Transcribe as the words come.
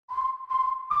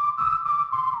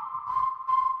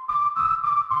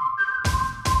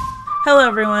Hello,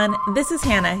 everyone. This is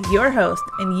Hannah, your host,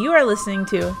 and you are listening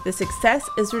to the Success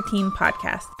is Routine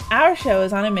podcast. Our show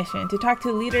is on a mission to talk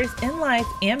to leaders in life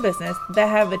and business that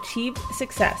have achieved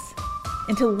success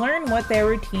and to learn what their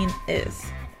routine is.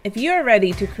 If you are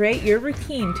ready to create your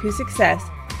routine to success,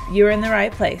 you're in the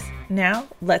right place. Now,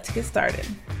 let's get started.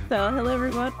 So, hello,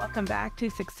 everyone. Welcome back to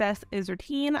Success is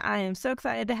Routine. I am so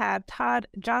excited to have Todd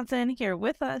Johnson here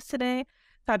with us today.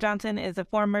 Todd Johnson is a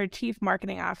former chief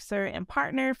marketing officer and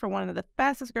partner for one of the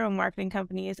fastest growing marketing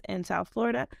companies in South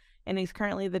Florida, and he's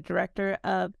currently the director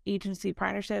of agency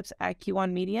partnerships at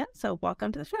Q1 Media. So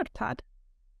welcome to the show, Todd.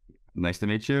 Nice to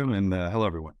meet you, and hello,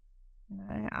 everyone. All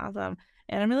right, awesome.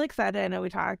 And I'm really excited. I know we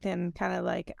talked and kind of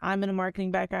like I'm in a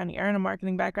marketing background, you're in a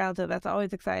marketing background, so that's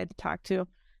always exciting to talk to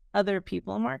other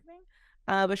people in marketing.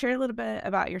 But share a little bit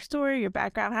about your story, your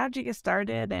background. How did you get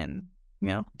started, and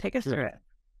take us through it.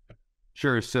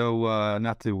 Sure. So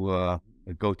not to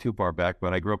go too far back,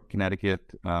 but I grew up in Connecticut.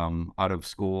 Out of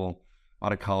school,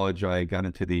 out of college, I got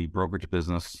into the brokerage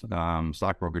business,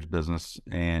 stock brokerage business,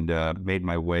 and made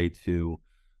my way to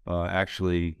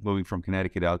actually moving from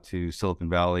Connecticut out to Silicon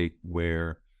Valley,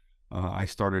 where I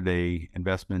started a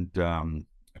investment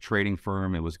trading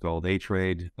firm. It was called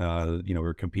A-Trade. We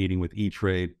were competing with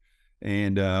E-Trade,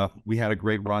 and we had a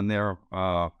great run there.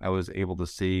 I was able to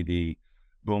see the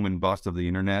boom and bust of the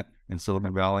internet in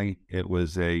Silicon Valley. It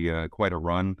was quite a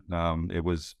run. It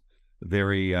was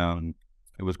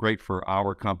great for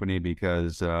our company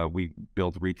because we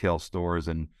built retail stores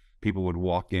and people would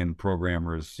walk in,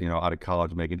 programmers, out of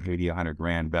college making 80, 100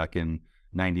 grand back in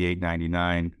 98,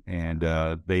 99, and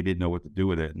they didn't know what to do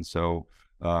with it. And so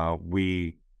our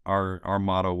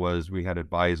motto was we had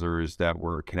advisors that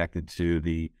were connected to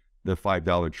the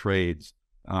 $5 trades.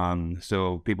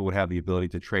 So people would have the ability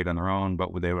to trade on their own, but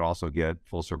they would also get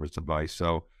full service advice.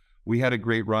 So we had a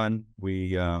great run.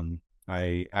 That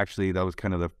was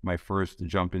kind of my first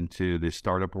jump into the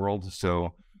startup world.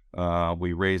 So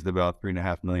we raised about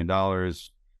 $3.5 million.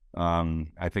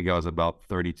 I think I was about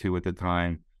 32 at the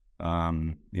time.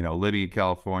 Living in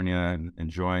California and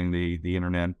enjoying the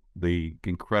internet, the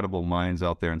incredible minds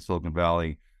out there in Silicon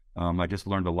Valley. I just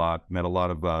learned a lot, met a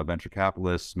lot of venture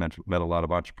capitalists, met a lot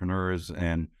of entrepreneurs,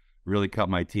 and really cut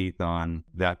my teeth on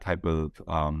that type of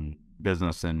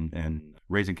business and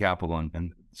raising capital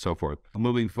and so forth.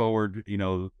 Moving forward,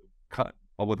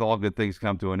 with all good things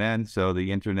come to an end. So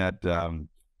the internet,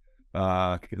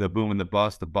 the boom and the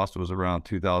bust was around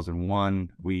 2001.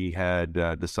 We had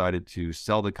decided to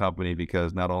sell the company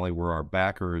because not only were our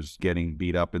backers getting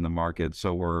beat up in the market,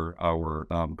 so were our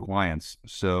clients.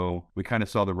 So we kind of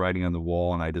saw the writing on the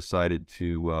wall, and I decided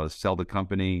to sell the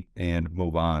company and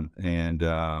move on. And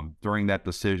during that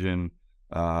decision,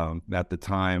 at the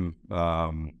time,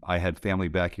 I had family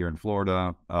back here in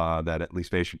Florida that at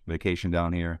least vacation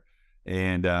down here.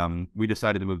 And we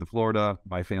decided to move to Florida,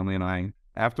 my family and I.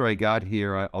 After I got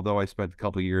here, although I spent a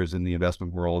couple of years in the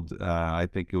investment world, I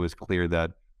think it was clear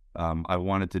that I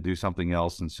wanted to do something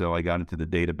else, and so I got into the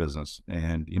data business.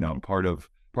 And part of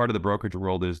the brokerage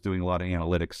world is doing a lot of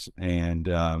analytics, and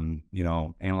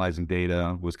analyzing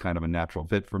data was kind of a natural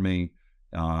fit for me,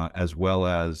 as well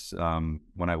as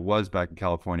when I was back in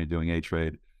California doing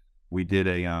A-Trade, we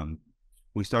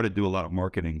started to do a lot of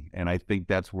marketing, and I think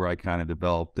that's where I kind of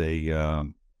developed I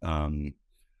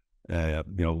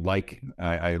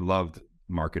loved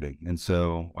marketing. And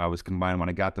so I was combined. When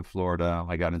I got to Florida,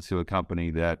 I got into a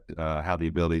company that had the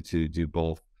ability to do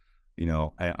both.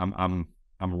 I'm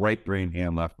right brain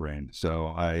and left brain. So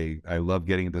I love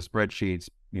getting into spreadsheets,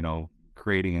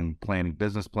 creating and planning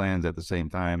business plans at the same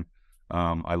time.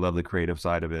 I love the creative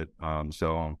side of it.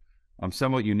 So I'm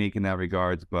somewhat unique in that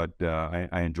regards, but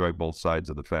I enjoy both sides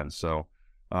of the fence. So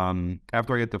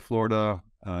after I get to Florida,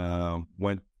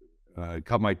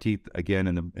 cut my teeth again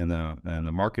in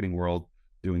the marketing world,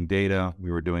 doing data.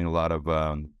 We were doing a lot of,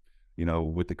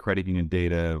 with the credit union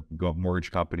data,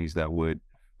 mortgage companies that would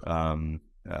come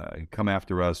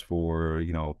after us for,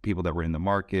 people that were in the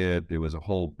market. There was a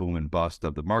whole boom and bust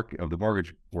of the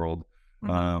mortgage world.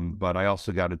 Mm-hmm. But I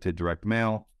also got into direct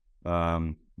mail.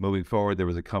 Moving forward, there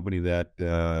was a company that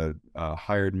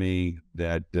hired me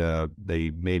that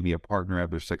they made me a partner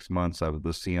after 6 months. I was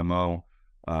the CMO.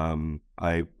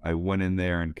 I went in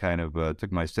there and kind of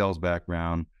took my sales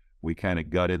background. We kind of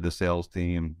gutted the sales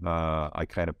team. I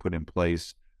kind of put in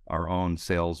place our own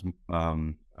sales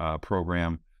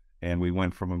program, and we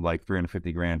went from like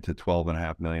 350 grand to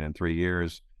 12.5 million in 3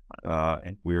 years.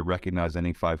 And we were recognized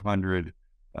Inc. 500,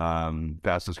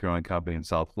 fastest growing company in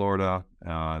South Florida.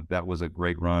 That was a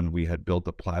great run. We had built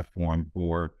a platform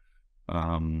for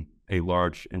a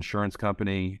large insurance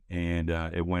company, and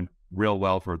it went real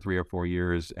well for 3 or 4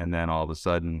 years. And then all of a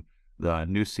sudden, the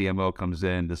new CMO comes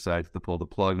in, decides to pull the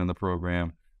plug on the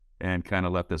program, and kind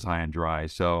of left us high and dry.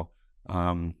 So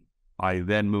I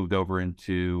then moved over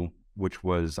into, which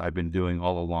was I've been doing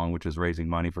all along, which is raising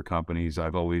money for companies.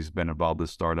 I've always been involved with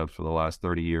startups for the last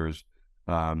 30 years.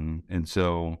 And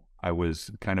so I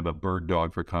was kind of a bird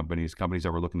dog for companies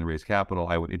that were looking to raise capital.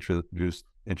 I would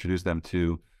introduce them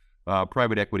to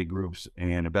private equity groups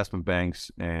and investment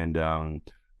banks. And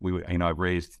I've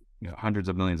raised hundreds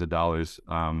of millions of dollars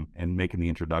and making the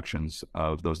introductions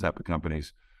of those type of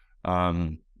companies.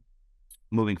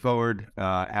 Moving forward,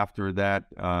 after that,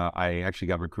 I actually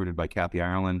got recruited by Kathy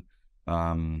Ireland.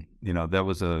 That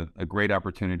was a great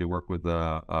opportunity to work with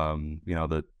the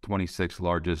 26th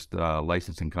largest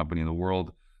licensing company in the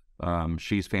world.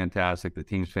 She's fantastic. The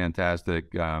team's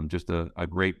fantastic. Just a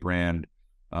great brand.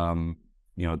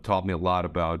 Taught me a lot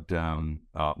about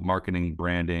marketing,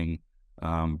 branding,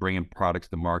 bringing products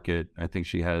to market. I think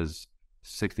she has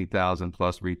 60,000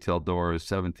 plus retail doors,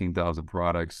 17,000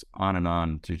 products, on and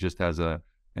on. She just has an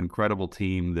incredible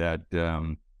team that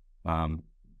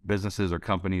businesses or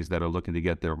companies that are looking to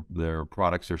get their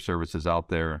products or services out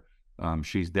there.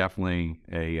 She's definitely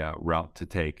a route to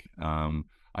take.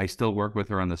 I still work with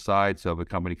her on the side, so if a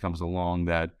company comes along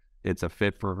that it's a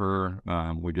fit for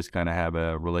her, we just kind of have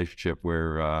a relationship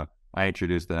where I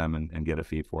introduce them and get a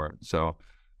fee for it. So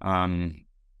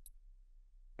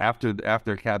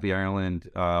after Kathy Ireland,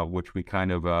 which we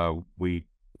kind of we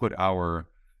put our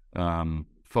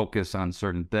focus on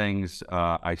certain things,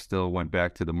 I still went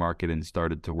back to the market and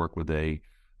started to work with a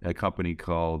company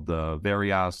called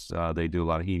Varias. They do a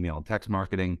lot of email and text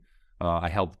marketing. I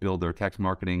helped build their text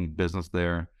marketing business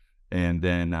there, and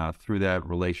then through that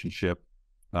relationship,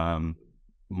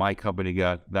 my company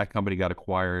got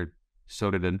acquired.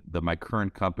 So did my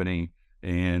current company.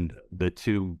 And the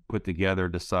two put together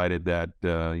decided that,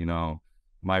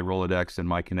 my Rolodex and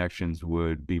my connections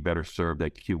would be better served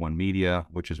at Q1 Media,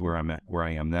 which is where I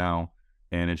am now.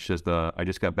 And it's just, I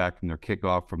just got back from their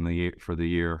kickoff for the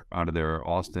year out of their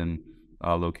Austin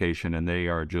location. And they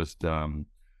are just,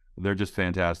 they're just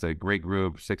fantastic. Great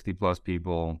group, 60 plus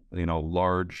people,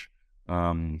 large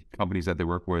companies that they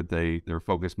work with. They're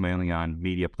focused mainly on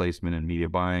media placement and media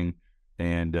buying.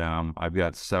 And I've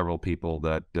got several people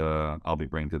that I'll be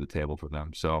bringing to the table for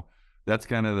them. So that's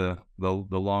kind of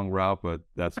the long route, but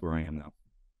that's where I am now.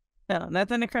 No,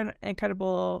 that's an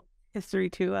incredible history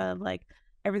too, like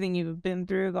everything you've been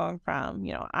through, going from,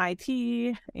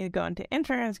 IT, going to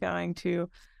insurance, going to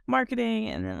marketing,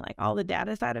 and then like all the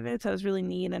data side of it. So it's really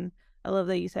neat. And I love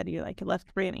that you said you like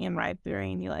left brain and right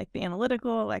brain. You like the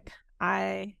analytical. Like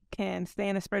I can stay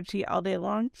in a spreadsheet all day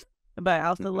long, but I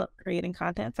also love creating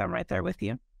content. So I'm right there with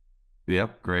you.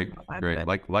 Yep. Great.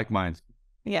 Like mine.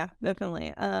 Yeah,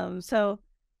 definitely. So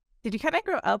did you kind of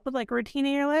grow up with like a routine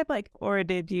in your life? Like, or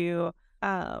did you,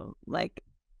 so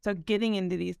getting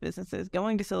into these businesses,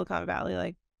 going to Silicon Valley,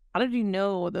 like, how did you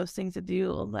know those things to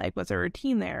do? Like, was there a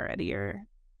routine there already, or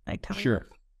like, tell me?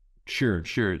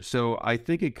 Sure. So I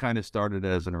think it kind of started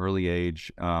as an early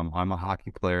age. I'm a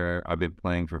hockey player. I've been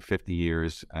playing for 50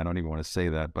 years. I don't even want to say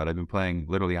that, but I've been playing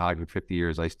literally hockey for 50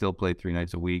 years. I still play 3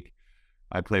 nights a week.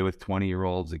 I play with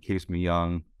 20-year-olds. It keeps me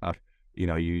young.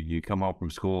 You come home from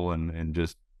school and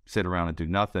just sit around and do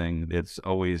nothing. It's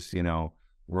always,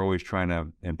 we're always trying to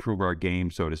improve our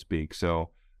game, so to speak. So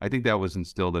I think that was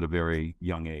instilled at a very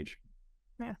young age.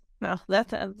 Yeah, no,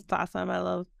 that's awesome. I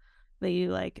love that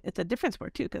you it's a different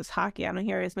sport too, because hockey, I don't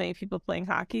hear as many people playing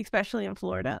hockey, especially in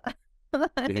Florida.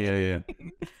 Yeah.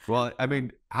 Well, I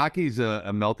mean, hockey's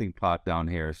a melting pot down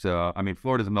here. So, I mean,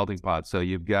 Florida's a melting pot. So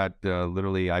you've got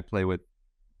literally, I play with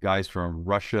guys from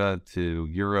Russia to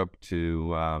Europe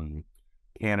to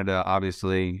Canada,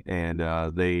 obviously, and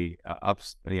they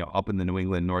up in the New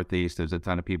England Northeast, there's a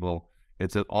ton of people.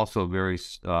 It's also a very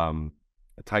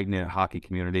tight-knit hockey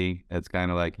community. It's kind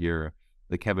of like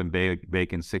the Kevin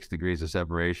Bacon 6 degrees of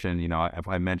separation. If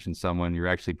I mention someone, you're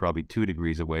actually probably 2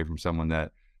 degrees away from someone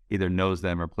that either knows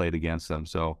them or played against them.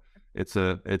 So it's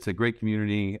a great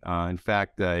community. In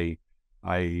fact, I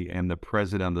am the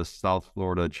president of the South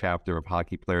Florida chapter of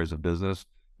Hockey Players of Business,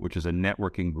 which is a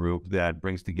networking group that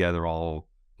brings together all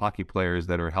hockey players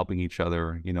that are helping each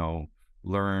other,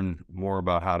 learn more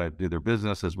about how to do their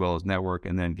business as well as network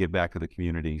and then give back to the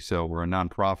community. So we're a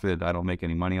nonprofit. I don't make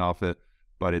any money off it,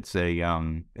 but it's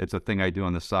a thing I do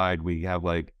on the side. We have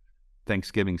like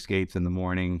Thanksgiving skates in the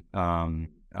morning.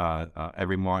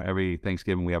 Every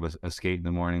Thanksgiving we have a skate in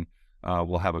the morning.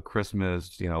 We'll have a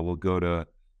Christmas, we'll go to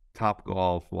Top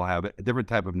Golf. We'll have a different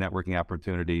type of networking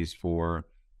opportunities for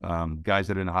guys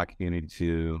that are in the hockey community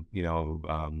to,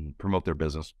 promote their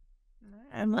business.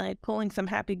 I'm like pulling some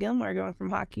Happy Gilmore going from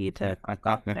hockey to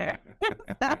golf there.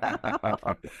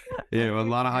 Yeah, well, a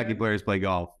lot of hockey players play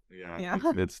golf. Yeah, Yeah.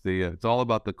 it's all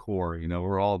about the core.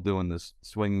 We're all doing this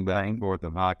swinging back and forth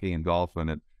of hockey and golf,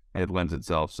 and it lends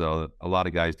itself. So a lot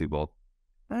of guys do both.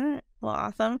 All right. Well,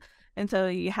 awesome. And so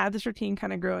you had this routine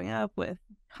kind of growing up with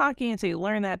hockey, and so you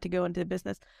learned that to go into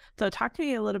business. So talk to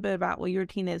me a little bit about what your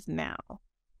routine is now.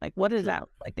 Like, what is that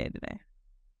like day to day?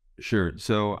 Sure.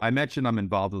 So I mentioned I'm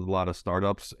involved with a lot of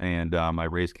startups, and I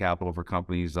raise capital for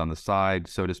companies on the side,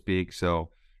 so to speak. So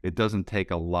it doesn't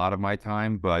take a lot of my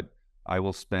time, but I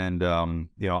will spend,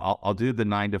 I'll do the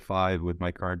 9 to 5 with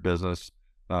my current business,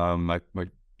 my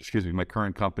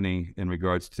current company in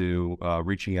regards to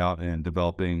reaching out and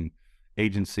developing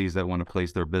agencies that want to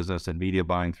place their business and media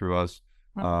buying through us.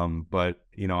 But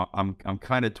I'm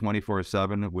kind of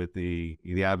 24/7 with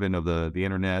the advent of the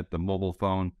internet, the mobile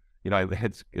phone.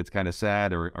 It's kind of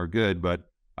sad or good, but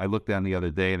I looked down the other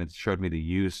day and it showed me the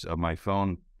use of my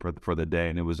phone for the day,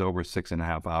 and it was over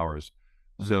 6.5 hours.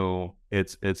 So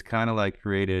it's kind of like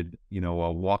created,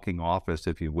 a walking office,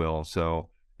 if you will. So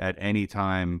at any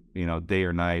time, day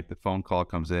or night, the phone call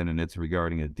comes in and it's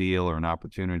regarding a deal or an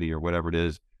opportunity or whatever it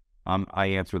is. I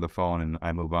answer the phone and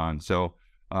I move on. So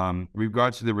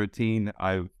regards to the routine,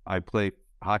 I play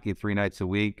hockey 3 nights a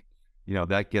week.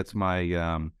 That gets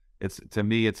my to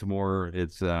me it's more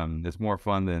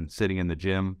fun than sitting in the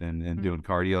gym and doing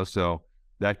cardio. So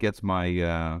that gets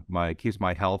keeps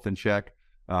my health in check.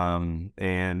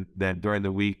 And then during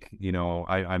the week,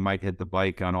 I might hit the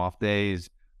bike on off days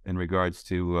in regards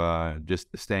to just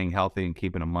staying healthy and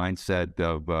keeping a mindset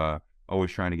of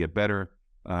always trying to get better.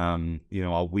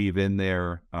 I'll weave in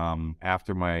there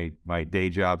after my day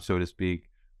job, so to speak.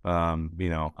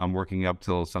 I'm working up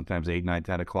till sometimes 8, 9,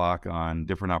 10 o'clock on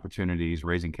different opportunities,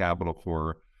 raising capital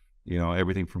for,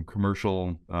 everything from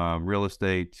commercial real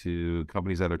estate to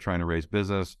companies that are trying to raise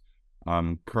business.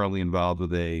 I'm currently involved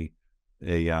with a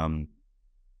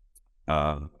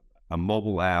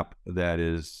mobile app that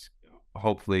is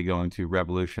hopefully going to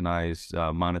revolutionize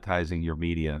monetizing your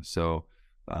media. So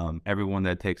everyone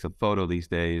that takes a photo these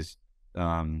days,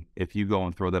 if you go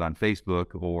and throw that on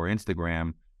Facebook or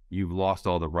Instagram, you've lost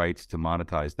all the rights to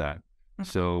monetize that.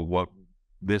 So what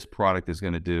this product is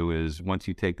going to do is once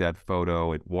you take that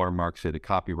photo, it watermarks it, it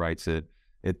copyrights it,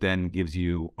 it then gives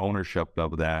you ownership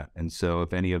of that. And so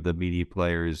if any of the media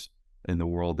players in the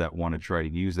world that want to try to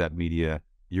use that media,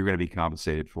 you're going to be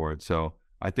compensated for it. So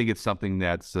I think it's something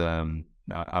that's I'm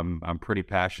pretty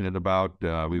passionate about.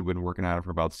 We've been working on it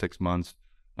for about 6 months.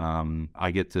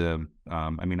 I get to,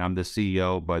 I'm the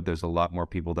CEO, but there's a lot more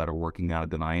people that are working on it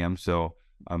than I am. So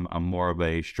I'm more of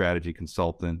a strategy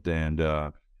consultant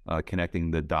and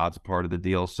connecting the dots part of the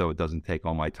deal. So it doesn't take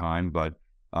all my time, but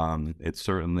it's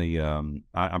certainly, I'm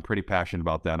pretty passionate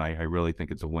about that. I really think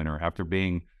it's a winner. After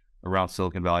being around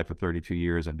Silicon Valley for 32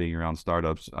 years and being around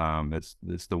startups,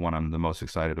 it's the one I'm the most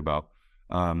excited about.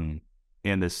 And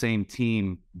the same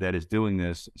team that is doing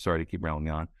this, sorry to keep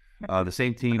rambling on, the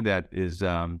same team that is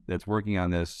that's working on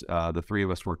this, the three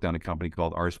of us worked on a company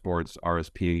called RSports,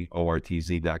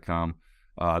 RSPORTZ.com.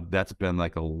 That's been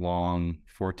like a long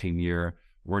 14-year.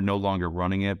 We're no longer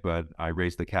running it, but I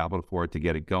raised the capital for it to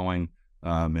get it going.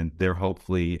 And they're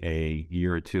hopefully a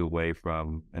year or two away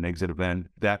from an exit event.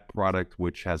 That product,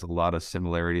 which has a lot of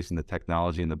similarities in the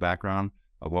technology in the background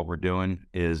of what we're doing,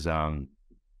 has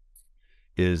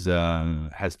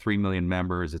 3 million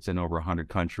members. It's in over 100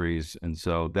 countries. And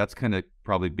so that's going to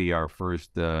probably be our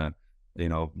first,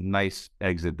 nice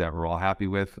exit that we're all happy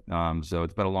with. So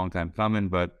it's been a long time coming,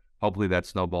 but hopefully that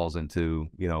snowballs into,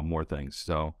 more things.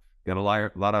 So got a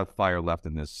lot of fire left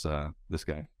in this guy.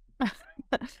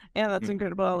 Yeah, that's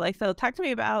incredible. Like, so talk to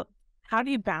me about how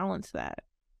do you balance that?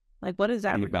 Like, what is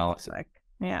that balance like?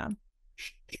 Yeah.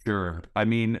 Sure.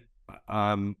 We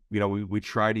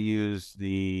try to use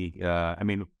the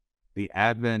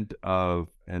advent of,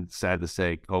 and sad to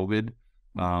say, COVID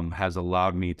has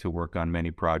allowed me to work on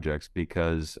many projects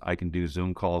because I can do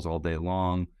Zoom calls all day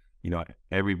long.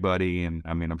 Everybody, and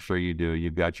I'm sure you do,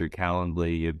 you've got your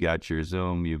Calendly, you've got your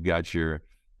Zoom, you've got your,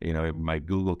 my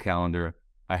Google Calendar.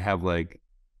 I have like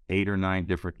 8 or 9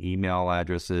 different email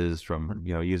addresses from,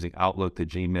 using Outlook to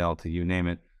Gmail to you name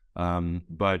it.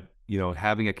 But,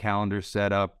 having a calendar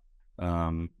set up,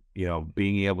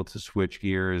 being able to switch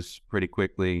gears pretty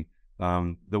quickly.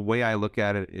 The way I look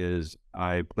at it is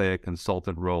I play a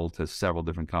consultant role to several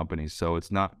different companies. So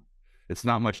it's not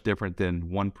much different than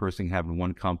one person having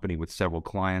one company with several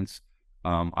clients.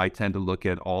 I tend to look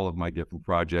at all of my different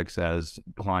projects as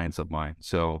clients of mine.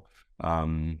 So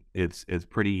it's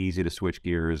pretty easy to switch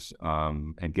gears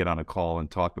and get on a call and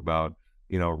talk about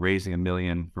raising $1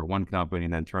 million for one company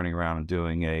and then turning around and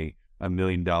doing a $1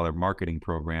 million marketing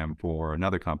program for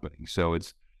another company. So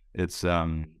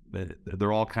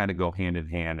they're all kind of go hand in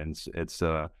hand.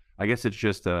 And I guess it's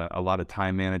just a lot of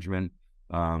time management,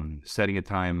 setting a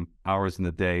time, hours in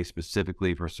the day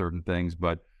specifically for certain things.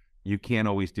 But you can't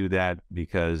always do that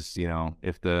because,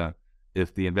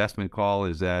 if the investment call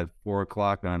is at 4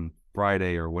 o'clock on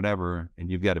Friday or whatever, and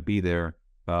you've got to be there,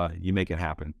 you make it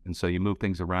happen. And so you move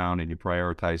things around and you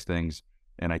prioritize things.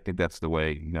 And I think that's the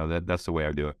way, that's the way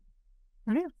I do it.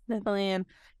 Yeah, definitely. And,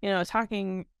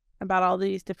 talking about all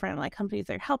these different like companies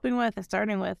they're helping with and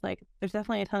starting with, like, there's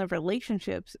definitely a ton of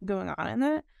relationships going on in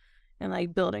that and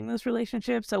like building those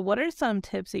relationships. So what are some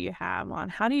tips that you have on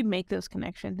how do you make those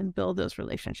connections and build those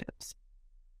relationships?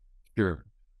 Sure.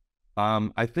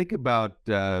 I think about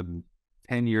 10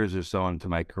 years or so into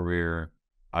my career,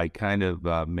 I kind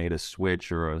of made a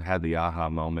switch or had the aha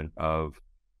moment of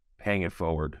paying it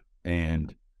forward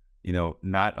and,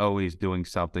 not always doing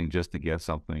something just to get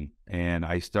something. And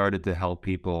I started to help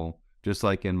people just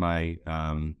like in my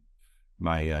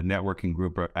networking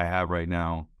group I have right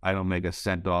now. I don't make a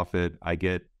cent off it. I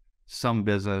get some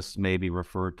business maybe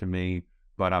referred to me,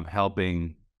 but I'm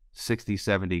helping 60,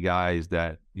 70 guys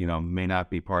that, may not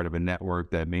be part of a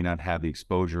network, that may not have the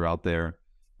exposure out there.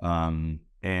 And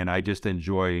I just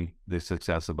enjoy the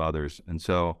success of others. And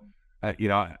so,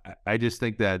 I just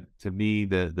think that to me,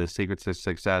 the secret to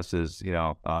success is,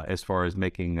 as far as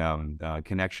making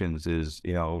connections is,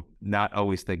 not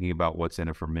always thinking about what's in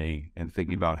it for me and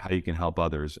thinking about how you can help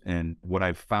others. And what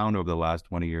I've found over the last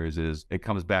 20 years is it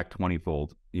comes back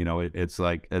 20-fold. It's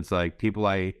like people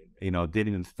didn't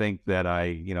even think that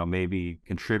I, maybe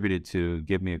contributed to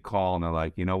give me a call. And they're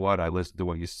like, you know what, I listened to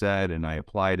what you said and I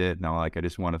applied it. And I'm like, I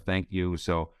just want to thank you.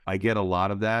 So I get a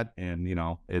lot of that. And,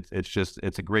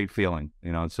 it's a great feeling,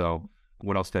 so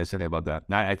what else did I say about that?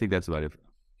 I think that's about it.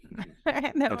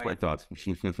 That's my thoughts.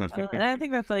 And I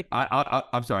think that's like,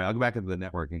 I'm sorry, I'll go back into the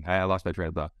networking. I lost my train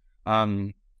of thought.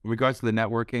 In regards to the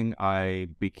networking, I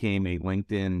became a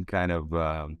LinkedIn kind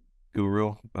of,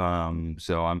 guru.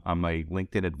 So I'm a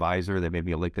LinkedIn advisor. They made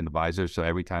me a LinkedIn advisor. So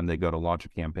every time they go to launch a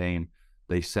campaign,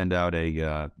 they send out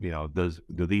do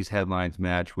these headlines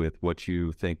match with what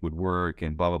you think would work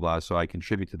and blah, blah, blah. So I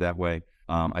contribute to that way.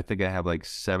 I think I have like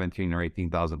 17 or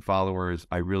 18,000 followers.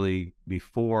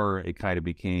 Before it kind of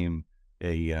became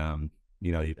I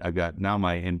got, now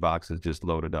my inbox is just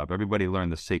loaded up. Everybody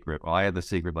learned the secret. Well, I had the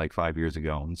secret like 5 years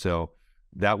ago. And so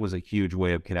that was a huge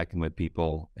way of connecting with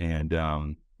people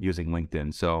and, using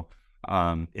LinkedIn. So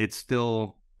it's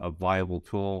still a viable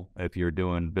tool if you're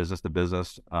doing business to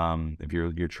business, if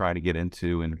you're trying to get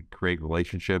into and create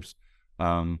relationships.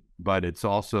 But it's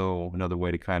also another way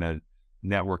to kind of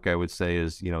network, I would say,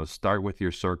 is, start with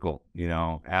your circle,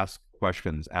 ask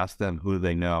questions, ask them who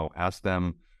they know, ask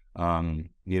them, I'm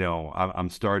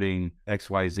starting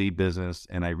XYZ business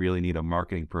and I really need a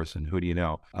marketing person. Who do you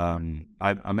know?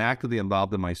 I'm actively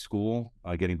involved in my school,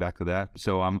 getting back to that.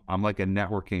 So I'm like a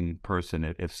networking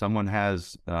person. If someone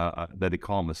has, that they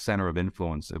call them a center of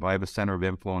influence, if I have a center of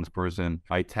influence person,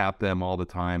 I tap them all the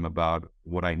time about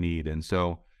what I need.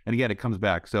 And again, it comes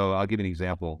back. So I'll give you an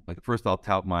example. Like first, I'll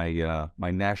tout my my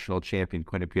national champion,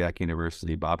 Quinnipiac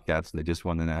University Bobcats. They just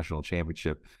won the national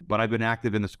championship. But I've been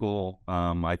active in the school.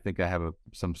 I think I have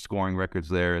some scoring records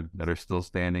there that are still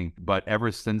standing. But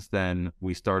ever since then,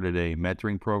 we started a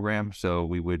mentoring program. So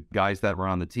guys that were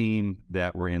on the team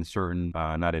that were in certain,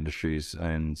 not industries,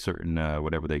 and certain,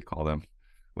 whatever they call them,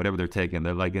 whatever they're taking.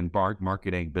 They're like in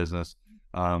marketing, business.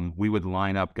 We would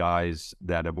line up guys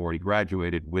that have already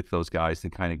graduated with those guys to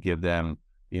kind of give them,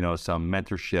 some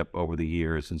mentorship over the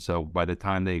years. And so by the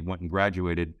time they went and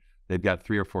graduated, they've got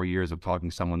 3 or 4 years of talking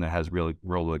to someone that has really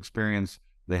real experience.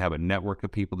 They have a network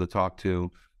of people to talk to.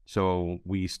 So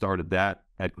we started that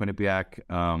at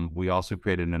Quinnipiac. We also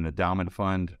created an endowment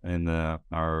fund, and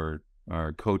our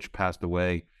coach passed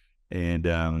away.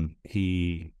 And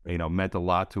he, meant a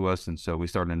lot to us. And so we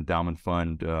started an endowment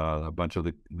fund. A bunch of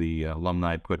the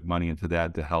alumni put money into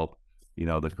that to help,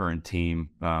 the current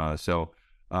team. I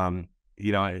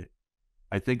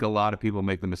think a lot of people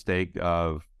make the mistake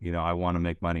of, I want to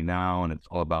make money now and it's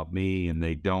all about me. And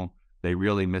they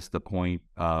really miss the point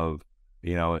of,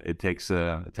 it takes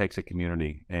a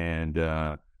community. And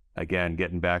again,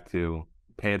 getting back to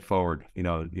pay it forward,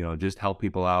 just help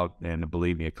people out, and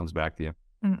believe me, it comes back to you.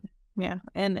 Mm-hmm. Yeah.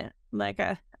 And like,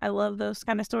 I love those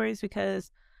kind of stories, because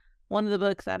one of the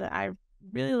books that I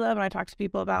really love and I talk to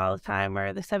people about all the time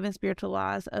are the 7 spiritual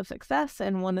laws of success.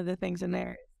 And one of the things in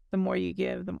there, the more you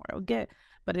give, the more you'll get,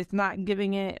 but it's not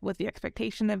giving it with the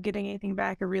expectation of getting anything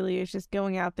back. It really is just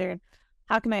going out there and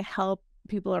how can I help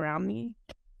people around me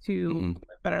to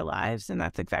live better lives. And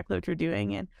that's exactly what you're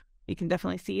doing. And you can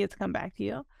definitely see it's come back to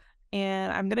you.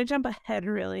 And I'm going to jump ahead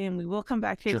really, and we will come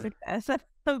back to your success.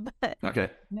 But Okay.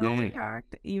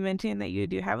 You mentioned that you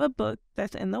do have a book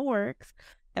that's in the works.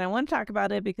 And I want to talk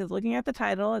about it because looking at the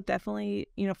title, it definitely,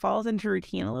 falls into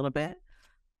routine a little bit.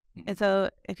 And so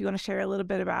if you want to share a little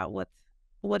bit about what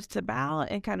it's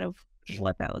about and kind of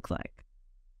what that looks like.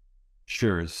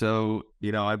 Sure. So,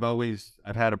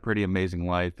 I've had a pretty amazing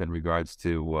life in regards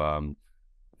to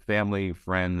family,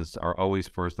 friends are always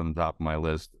first on the top of my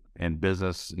list. And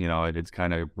business, it's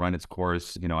kind of run its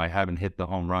course. I haven't hit the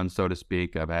home run, so to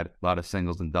speak. I've had a lot of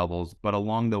singles and doubles, but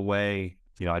along the way,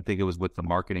 I think it was with the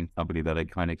marketing company that I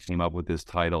kind of came up with this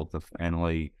title to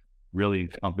finally really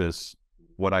encompass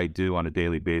what I do on a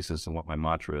daily basis and what my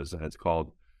mantra is. And it's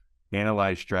called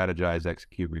Analyze, Strategize,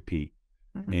 Execute, Repeat.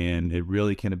 Mm-hmm. And it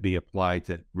really can be applied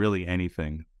to really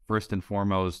anything. First and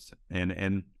foremost,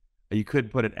 and you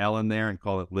could put an L in there and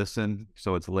call it listen,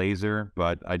 so it's laser,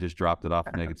 but I just dropped it off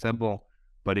to make it simple.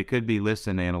 But it could be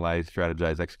listen, analyze,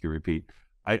 strategize, execute, repeat.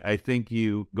 I think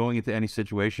you going into any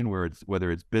situation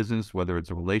whether it's business, whether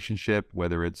it's a relationship,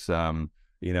 whether it's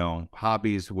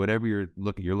hobbies, whatever you're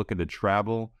looking to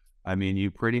travel. I mean,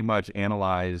 you pretty much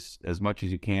analyze as much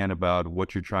as you can about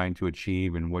what you're trying to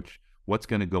achieve and what's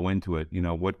going to go into it.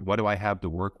 What do I have to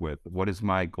work with? What is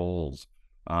my goals?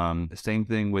 Same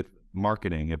thing with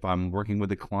marketing. If I'm working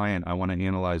with a client, I want to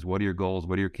analyze what are your goals,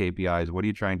 what are your KPIs, what are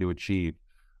you trying to achieve?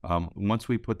 Once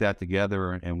we put that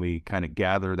together and we kind of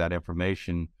gather that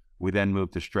information, we then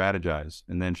move to strategize.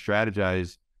 And then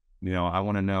strategize, I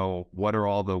want to know what are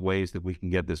all the ways that we can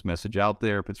get this message out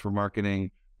there if it's for marketing,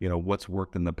 what's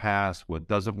worked in the past, what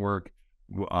doesn't work.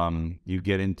 You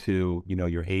get into,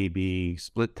 your A/B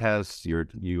split tests.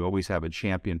 You always have a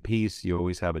champion piece. You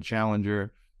always have a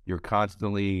challenger. You're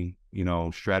constantly,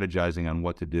 strategizing on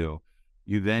what to do.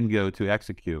 You then go to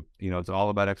execute. It's all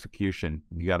about execution.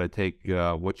 You got to take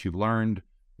what you've learned,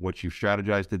 what you've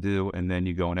strategized to do, and then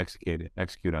you go and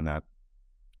execute on that.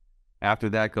 After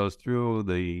that goes through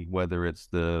whether it's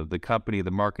the company,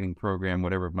 the marketing program,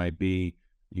 whatever it might be,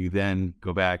 you then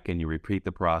go back and you repeat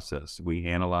the process. We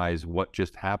analyze what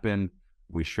just happened.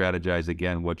 We strategize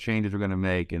again what changes we're going to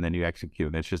make, and then you execute.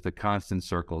 And it's just a constant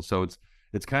circle. So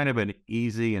it's kind of an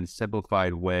easy and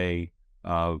simplified way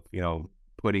of,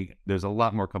 there's a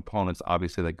lot more components,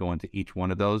 obviously, that go into each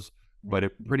one of those, but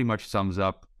it pretty much sums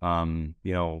up,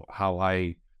 how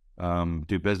I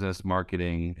do business,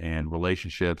 marketing, and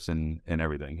relationships and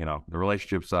everything. The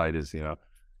relationship side is,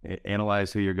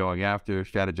 analyze who you're going after,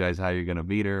 strategize how you're going to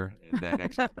meet her, and then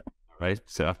execute, right?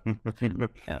 So,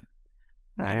 yeah.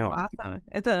 Awesome.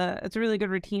 It's a really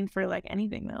good routine for like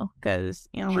anything though, because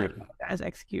sure. As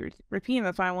execute routine.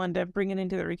 That's why I wanted to bring it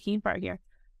into the routine part here.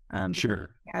 Sure.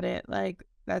 At it, like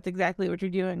that's exactly what you're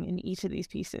doing in each of these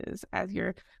pieces. As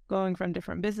you're going from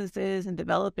different businesses and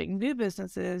developing new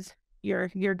businesses,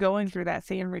 you're going through that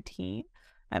same routine.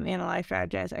 Analyze,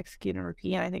 strategize, execute, and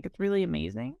repeat. And I think it's really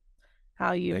amazing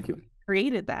how you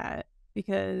created that,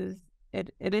 because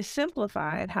it is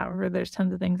simplified. However, there's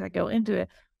tons of things that go into it,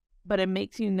 but it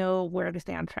makes you know where to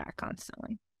stay on track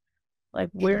constantly. Like,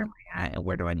 where am I at and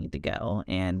where do I need to go?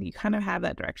 And you kind of have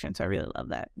that direction. So I really love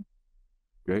that.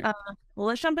 Great. Well,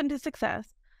 let's jump into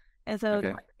success. And so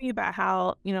talk to me about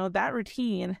how, that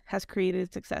routine has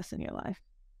created success in your life.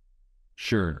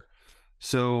 Sure.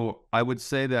 So I would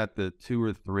say that the 2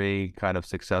 or 3 kind of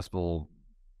successful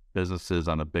businesses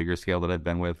on a bigger scale that I've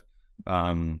been with,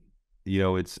 I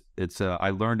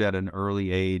learned at an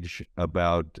early age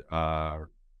about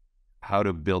how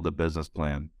to build a business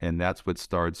plan. And that's what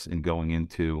starts in going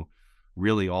into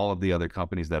really all of the other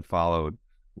companies that followed.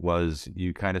 Was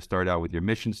you kind of start out with your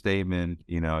mission statement,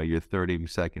 your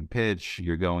 30-second pitch.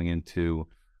 You're going into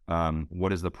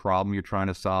what is the problem you're trying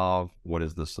to solve? What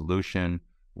is the solution?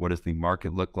 What does the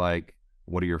market look like?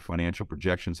 What are your financial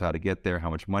projections, how to get there, how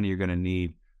much money you're going to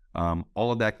need?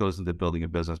 All of that goes into building a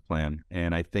business plan.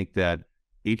 And I think that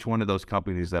each one of those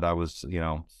companies that I was,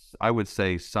 I would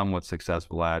say somewhat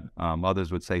successful at,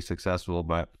 others would say successful,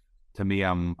 but to me,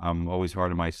 I'm always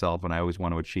hard on myself and I always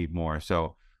want to achieve more.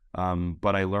 So,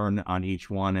 but I learned on each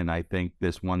one. And I think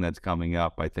this one that's coming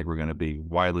up, I think we're going to be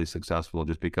widely successful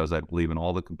just because I believe in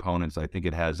all the components. I think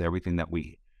it has everything that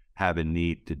we have and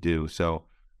need to do. So,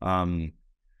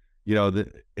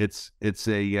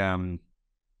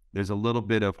 there's a little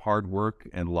bit of hard work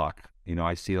and luck.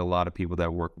 I see a lot of people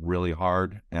that work really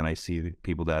hard, and I see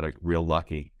people that are real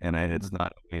lucky. And it's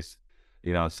not always,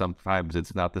 sometimes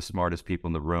it's not the smartest people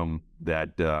in the room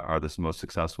that are the most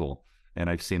successful. And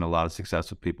I've seen a lot of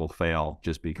successful people fail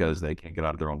just because they can't get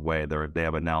out of their own way. They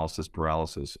have analysis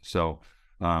paralysis. So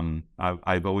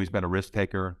I've always been a risk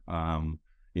taker. I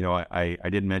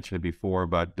didn't mention it before,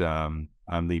 but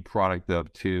I'm the product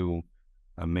of two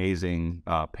amazing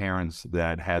parents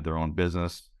that had their own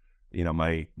business.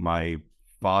 My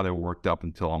father worked up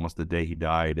until almost the day he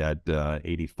died at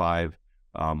 85.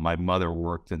 My mother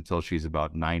worked until she's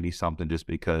about 90 something, just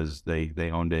because they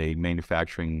owned a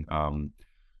manufacturing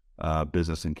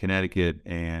business in Connecticut,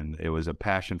 and it was a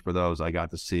passion for those. I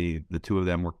got to see the two of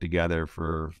them work together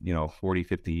for 40,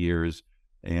 50 years,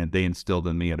 and they instilled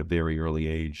in me at a very early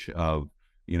age of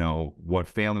what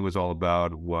family was all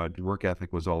about, what work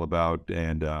ethic was all about,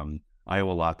 and I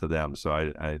owe a lot to them. So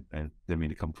I didn't mean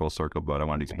to come full circle, but I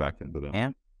wanted to get back into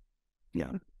them.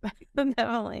 Yeah,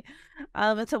 definitely.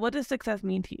 So what does success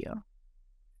mean to you?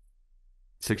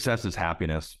 Success is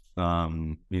happiness.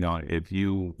 If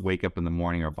you wake up in the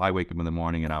morning, or if I wake up in the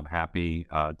morning and I'm happy,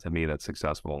 to me that's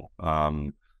successful.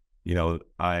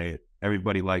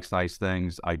 Everybody likes nice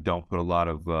things. I don't put a lot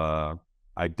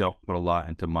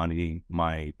into money.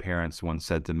 My parents once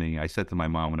said to me, I said to my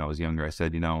mom when I was younger, I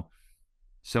said,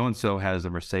 so-and-so has a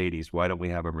Mercedes. Why don't we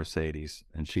have a Mercedes?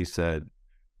 And she said,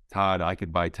 Todd, I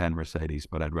could buy 10 Mercedes,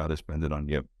 but I'd rather spend it on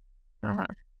you. Uh-huh.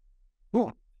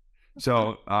 Cool.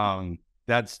 So,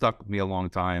 that stuck with me a long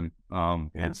time.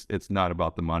 It's not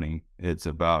about the money. It's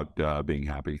about being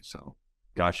happy. So,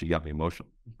 gosh, you got me emotional.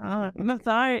 Oh, I'm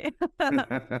sorry. No,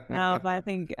 but I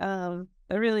think it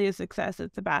really is success.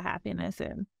 It's about happiness,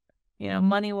 and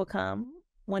money will come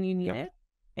when you need it,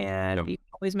 and you can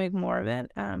always make more of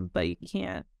it. But you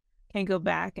can't go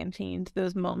back and change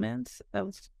those moments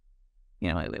of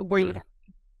where you.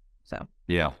 So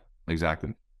yeah,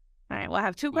 exactly. All right. Well, I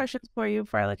have two questions for you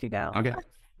before I let you go. Okay.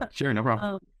 Sure, no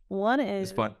problem. One is,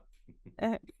 it's fun.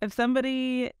 If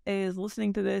somebody is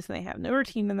listening to this and they have no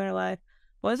routine in their life,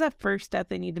 what is that first step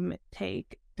they need to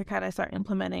take to kind of start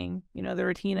implementing, the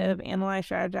routine of analyze,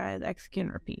 strategize, execute,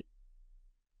 and repeat?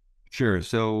 Sure.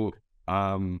 So,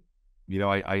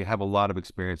 I have a lot of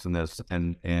experience in this,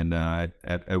 and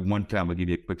at one time, I'll give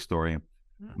you a quick story.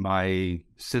 My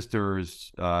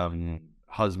sister's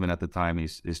husband at the time,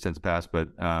 he's since passed, but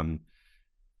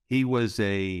he was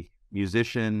a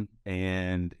musician,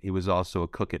 and he was also a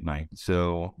cook at night.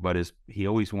 So, but he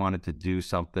always wanted to do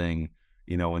something,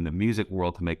 in the music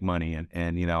world to make money,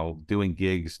 and doing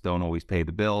gigs don't always pay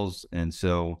the bills. And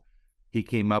so he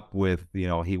came up with,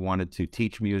 he wanted to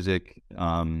teach music,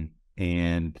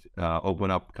 and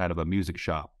open up kind of a music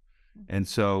shop. And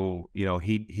so,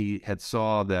 he had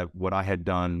saw that what I had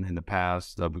done in the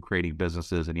past of creating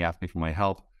businesses, and he asked me for my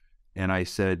help. And I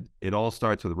said, it all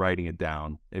starts with writing it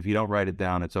down. If you don't write it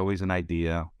down, it's always an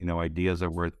idea. Ideas are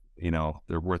worth,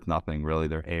 they're worth nothing really.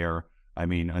 They're air. I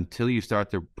mean, until you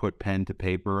start to put pen to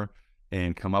paper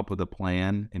and come up with a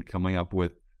plan and coming up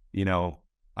with,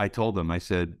 I told them, I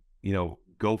said,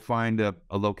 go find a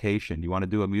location. You want to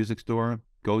do a music store?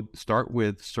 Go start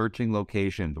with searching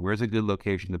locations. Where's a good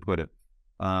location to put it?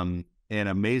 And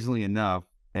amazingly enough,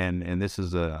 and this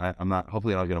is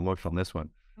hopefully I'll get emotional on this one.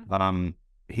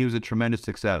 He was a tremendous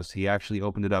success. He actually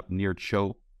opened it up near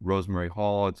Choate, Rosemary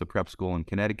Hall. It's a prep school in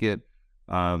Connecticut.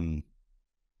 Kind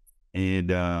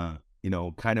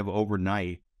of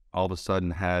overnight, all of a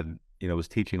sudden was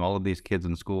teaching all of these kids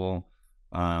in school.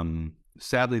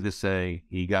 Sadly to say,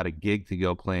 he got a gig to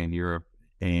go play in Europe,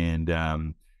 and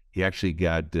he actually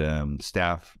got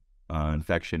staph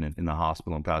infection in the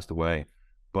hospital and passed away.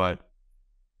 But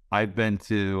I've been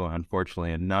to,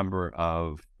 unfortunately, a number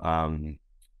of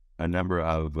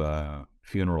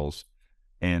funerals,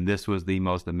 and this was the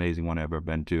most amazing one I've ever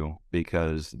been to,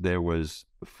 because there was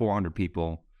 400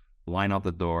 people line out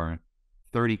the door.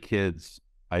 30 kids,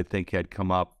 I think, had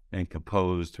come up and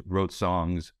composed, wrote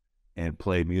songs, and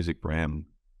played music for him.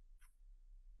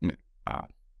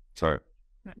 Sorry.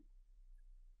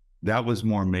 That was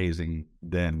more amazing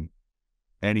than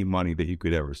any money that you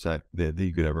could ever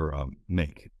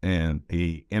make, and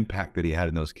the impact that he had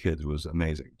in those kids was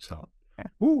amazing. So,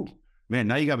 man,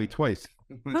 now you got me twice.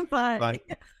 but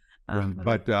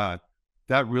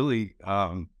that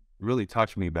really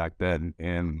touched me back then,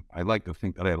 and I like to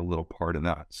think that I had a little part in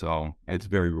that. So it's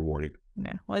very rewarding.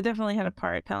 Yeah, well, I definitely had a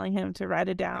part telling him to write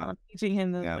it down, teaching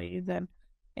him those ways, and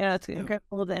it's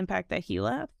incredible the impact that he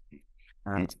left.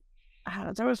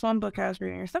 There was one book I was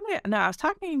reading, I was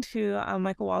talking to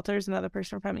Michael Walters, another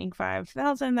person from Inc.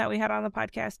 5000 that we had on the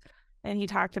podcast, and he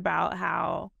talked about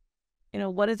how,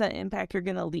 what is that impact you're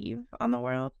going to leave on the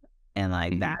world? And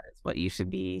that is what you should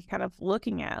be kind of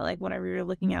looking at, whenever you're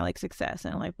looking at success,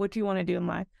 and what do you want to do in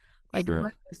life? What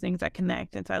are those things that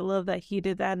connect? And so I love that he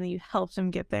did that and you helped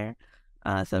him get there.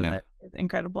 That's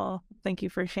incredible. Thank you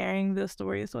for sharing those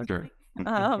stories with me.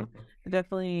 um,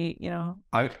 definitely,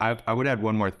 I would add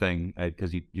one more thing,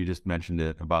 because you just mentioned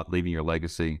it about leaving your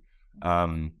legacy.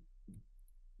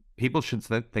 People should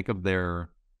think of their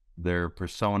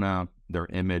persona, their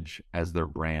image as their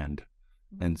brand.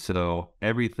 And so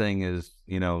everything is,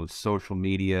 social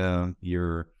media.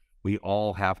 We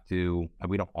all have to,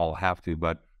 we don't all have to,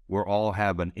 but we're all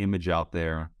have an image out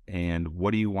there. And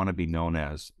what do you want to be known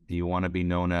as? Do you want to be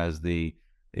known as the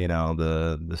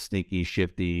sneaky,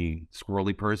 shifty,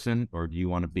 squirrely person? Or do you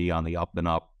want to be on the up and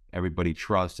up? Everybody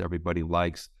trusts, everybody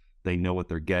likes, they know what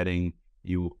they're getting.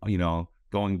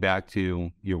 Going back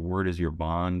to your word is your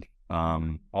bond.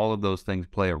 All of those things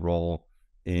play a role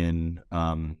in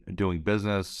doing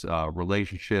business,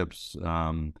 relationships.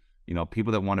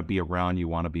 People that want to be around you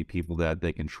want to be people that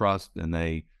they can trust, and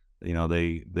they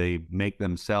make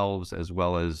themselves as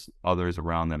well as others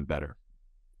around them better.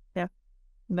 Yeah,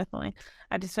 definitely.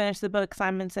 I just finished the book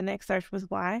Simon Sinek Starts With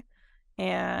Why,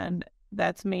 and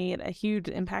that's made a huge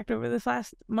impact over this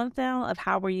last month now of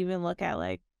how we even look at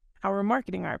like how we're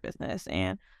marketing our business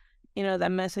and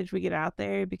that message we get out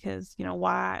there, because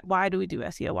why do we do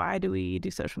SEO, why do we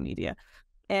do social media,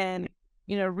 and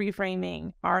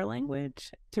reframing our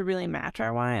language to really match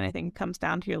our why. And I think it comes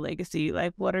down to your legacy,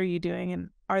 like what are you doing and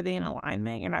are they in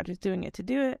alignment? You're not just doing it to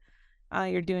do it,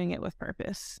 you're doing it with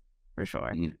purpose, for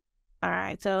sure. All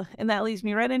right, so and that leads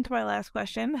me right into my last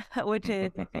question, which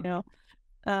is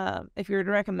if you were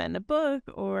to recommend a book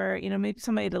or maybe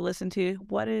somebody to listen to,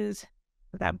 what is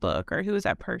that book or who is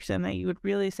that person that you would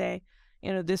really say,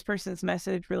 this person's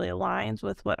message really aligns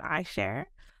with what I share,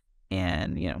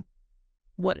 and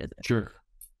what is it?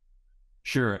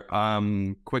 Sure.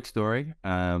 Quick story.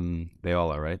 They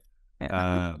all are, right?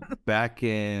 Yeah. Back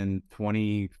in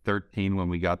 2013, when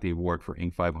we got the award for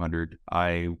Inc. 500,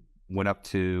 I went up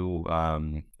to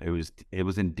it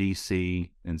was in DC,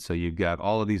 and so you've got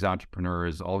all of these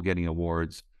entrepreneurs all getting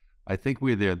awards. I think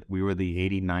we were the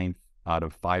 89th out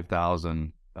of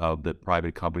 5,000 of the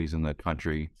private companies in the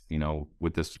country,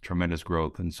 with this tremendous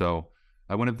growth. And so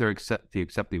I went up there to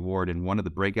accept the award. In one of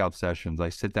the breakout sessions, I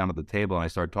sit down at the table and I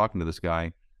start talking to this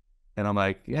guy, and I'm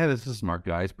like, yeah, this is a smart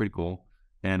guy. It's pretty cool.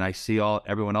 And I see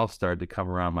everyone else started to come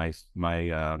around my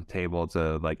table. It's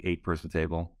a like 8-person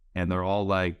table, and they're all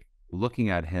like looking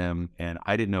at him, and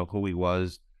I didn't know who he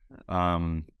was.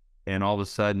 And all of a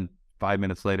sudden, 5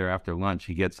 minutes later after lunch,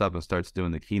 he gets up and starts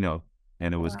doing the keynote.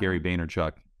 And it was Gary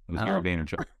Vaynerchuk. Gary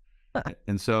Vaynerchuk.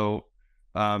 And so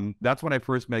that's when I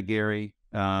first met Gary.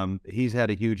 He's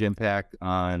had a huge impact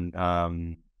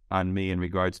on me in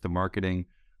regards to marketing.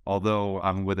 Although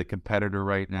I'm with a competitor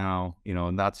right now,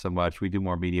 not so much. We do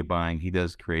more media buying. He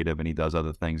does creative and he does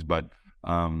other things. But,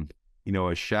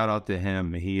 a shout out to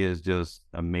him. He is just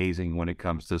amazing when it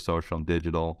comes to social and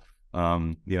digital.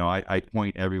 I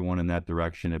point everyone in that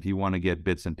direction. If you want to get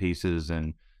bits and pieces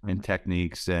and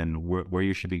techniques and where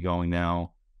you should be going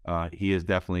now, he is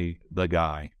definitely the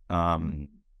guy. I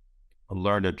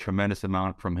learned a tremendous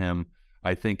amount from him.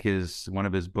 I think one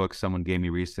of his books someone gave me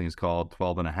recently is called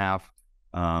 12 and a half.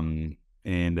 And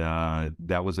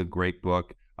that was a great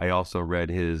book. I also read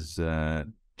his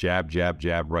Jab, Jab,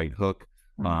 Jab, Right Hook.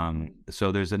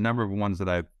 So there's a number of ones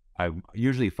that I'm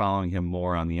usually following him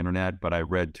more on the internet, but I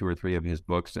read 2 or 3 of his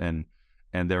books and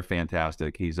they're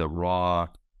fantastic. He's a raw,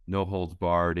 no holds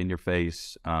barred, in your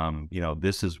face.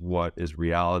 This is what is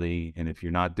reality, and if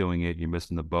you're not doing it, you're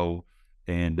missing the boat.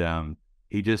 And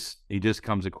he just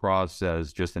comes across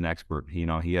as just an expert.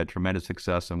 He had tremendous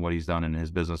success in what he's done in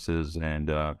his businesses, and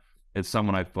it's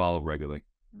someone I follow regularly.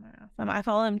 I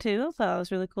follow him too, so it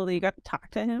was really cool that you got to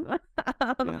talk to him.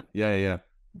 Yeah.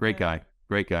 Great guy.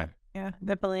 Yeah,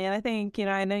 definitely. And I think,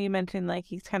 I know you mentioned like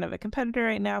he's kind of a competitor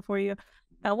right now for you.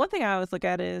 One thing I always look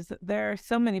at is there are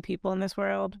so many people in this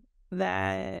world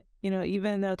that,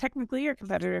 even though technically you're a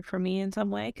competitor for me in some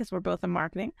way, because we're both in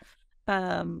marketing,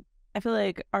 I feel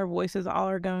like our voices all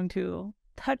are going to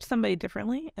touch somebody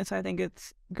differently. And so I think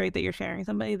it's great that you're sharing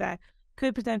somebody that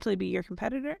could potentially be your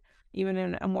competitor, even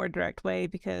in a more direct way,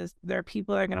 because there are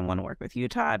people that are going to want to work with you,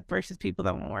 Todd, versus people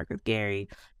that want to work with Gary,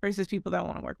 versus people that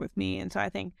want to work with me. And so I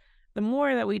think the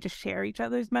more that we just share each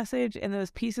other's message and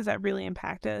those pieces that really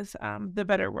impact us, the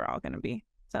better we're all going to be.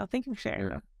 So thank you for sharing.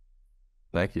 Sure.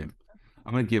 Thank you.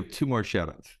 I'm going to give 2 more shout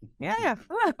outs. Yeah.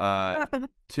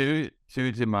 Two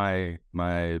to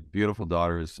my beautiful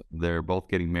daughters. They're both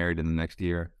getting married in the next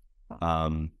year.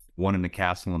 One in a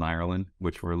castle in Ireland,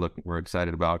 which we're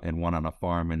excited about, and one on a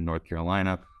farm in North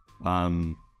Carolina.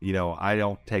 I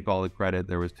don't take all the credit.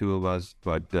 There was 2 of us,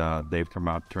 but they've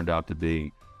turned out to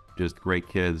be just great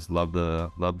kids. Love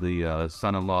the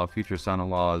son-in-law, future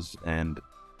son-in-laws, and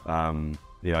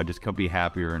I just couldn't be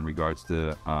happier in regards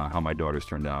to how my daughters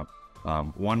turned out.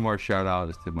 One more shout out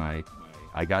is to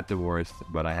I got divorced,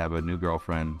 but I have a new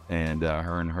girlfriend, and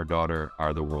her and her daughter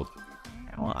are the world.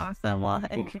 Well, awesome. Well,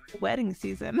 wedding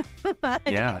season.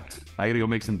 Yeah, I got to go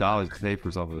make some dollars to pay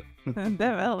for some of it.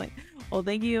 Definitely. Well,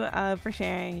 thank you for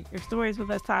sharing your stories with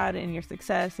us, Todd, and your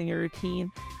success and your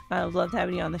routine. I loved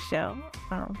having you on the show.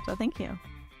 So thank you.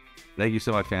 Thank you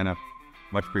so much, Hannah.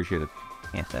 Much appreciated.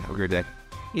 Yes, have a great day.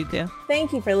 You too.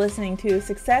 Thank you for listening to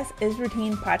Success is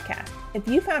Routine podcast. If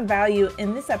you found value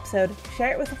in this episode,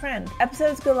 share it with a friend.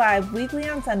 Episodes go live weekly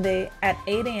on Sunday at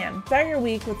 8 a.m. Start your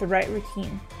week with the right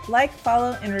routine. Like,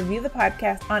 follow, and review the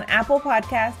podcast on Apple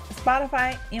Podcasts,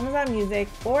 Spotify, Amazon Music,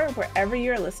 or wherever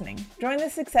you're listening. Join the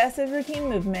Success is Routine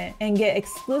movement and get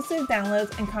exclusive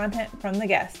downloads and content from the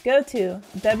guests. Go to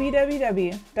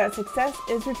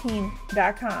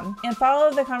www.successisroutine.com and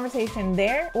follow the conversation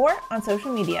there or on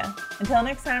social media. Until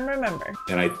next time, remember.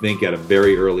 And I think at a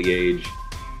very early age,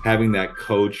 having that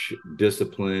coach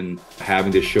discipline,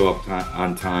 having to show up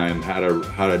on time, how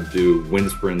to do wind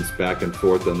sprints back and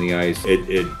forth on the ice,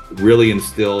 it really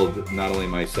instilled not only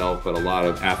myself, but a lot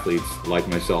of athletes like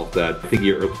myself that I think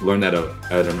you learn that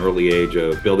at an early age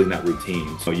of building that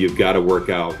routine. So you've got to work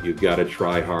out, you've got to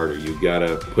try harder, you've got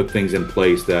to put things in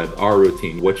place that are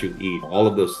routine, what you eat, all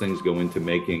of those things go into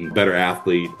making a better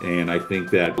athlete. And I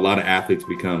think that a lot of athletes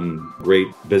become great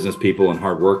business people and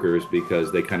hard workers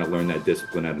because they kind of learn that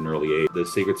discipline at an early age. The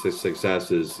secret to success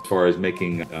is, as far as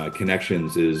making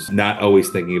connections, is not always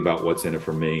thinking about what's in it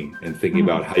for me and thinking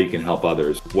about how you can help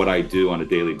others. What I do on a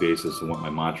daily basis and what my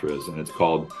mantra is, and it's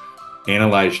called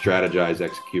analyze, strategize,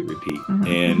 execute, repeat.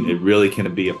 And it really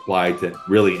can be applied to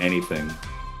really anything.